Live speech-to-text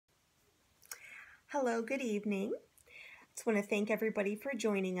Hello, good evening. Just want to thank everybody for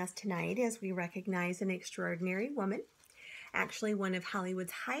joining us tonight as we recognize an extraordinary woman, actually one of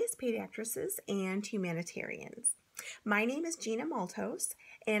Hollywood's highest paid actresses and humanitarians. My name is Gina Maltos,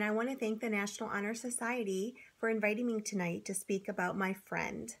 and I want to thank the National Honor Society for inviting me tonight to speak about my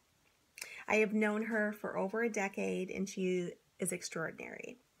friend. I have known her for over a decade, and she is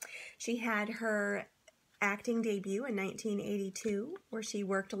extraordinary. She had her acting debut in 1982, where she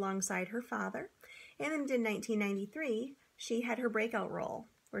worked alongside her father. And then in 1993, she had her breakout role,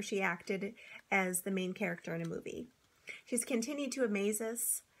 where she acted as the main character in a movie. She's continued to amaze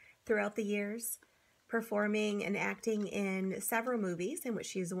us throughout the years, performing and acting in several movies in which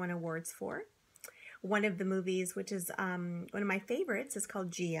she's won awards for. One of the movies, which is one of my favorites, is called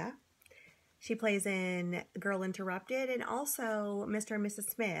Gia. She plays in Girl Interrupted and also Mr. and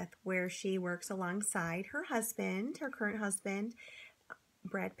Mrs. Smith, where she works alongside her husband, her current husband,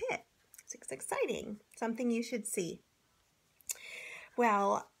 Brad Pitt. It's exciting, something you should see.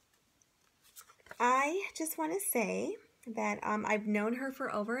 Well, I just want to say that I've known her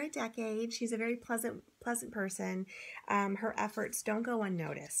for over a decade. She's a very pleasant person. Her efforts don't go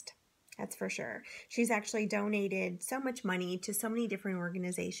unnoticed. That's for sure. She's actually donated so much money to so many different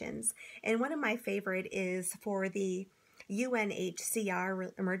organizations. And one of my favorite is for the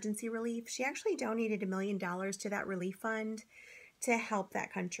UNHCR emergency relief. She actually donated $1 million to that relief fund to help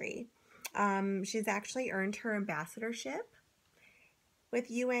that country. She's actually earned her ambassadorship with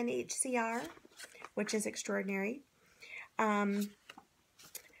UNHCR, which is extraordinary. Her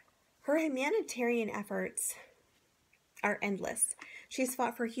humanitarian efforts are endless. She's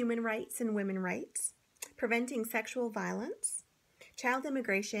fought for human rights and women's rights, preventing sexual violence, child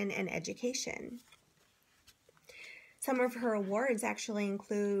immigration, and education. Some of her awards actually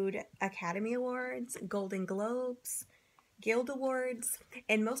include Academy Awards, Golden Globes, Guild Awards,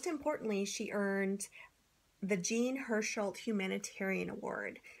 and most importantly, she earned the Jean Hersholt Humanitarian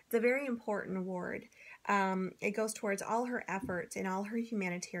Award. It's a very important award. It goes towards all her efforts and all her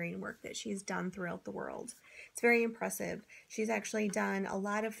humanitarian work that she's done throughout the world. It's very impressive. She's actually done a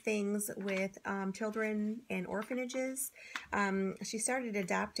lot of things with children and orphanages. She started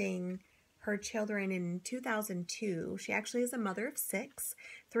adopting her children in 2002. She actually is a mother of 6,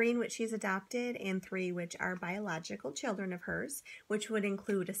 3 in which she's adopted and 3 which are biological children of hers, which would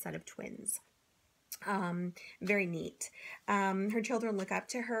include a set of twins. Very neat. Her children look up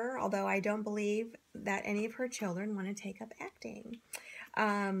to her, although I don't believe that any of her children want to take up acting.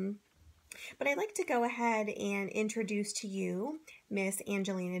 But I'd like to go ahead and introduce to you Miss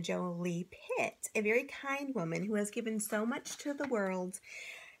Angelina Jolie Pitt, a very kind woman who has given so much to the world.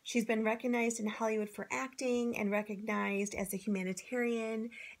 She's been recognized in Hollywood for acting and recognized as a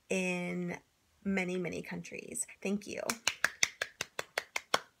humanitarian in many, many countries. Thank you.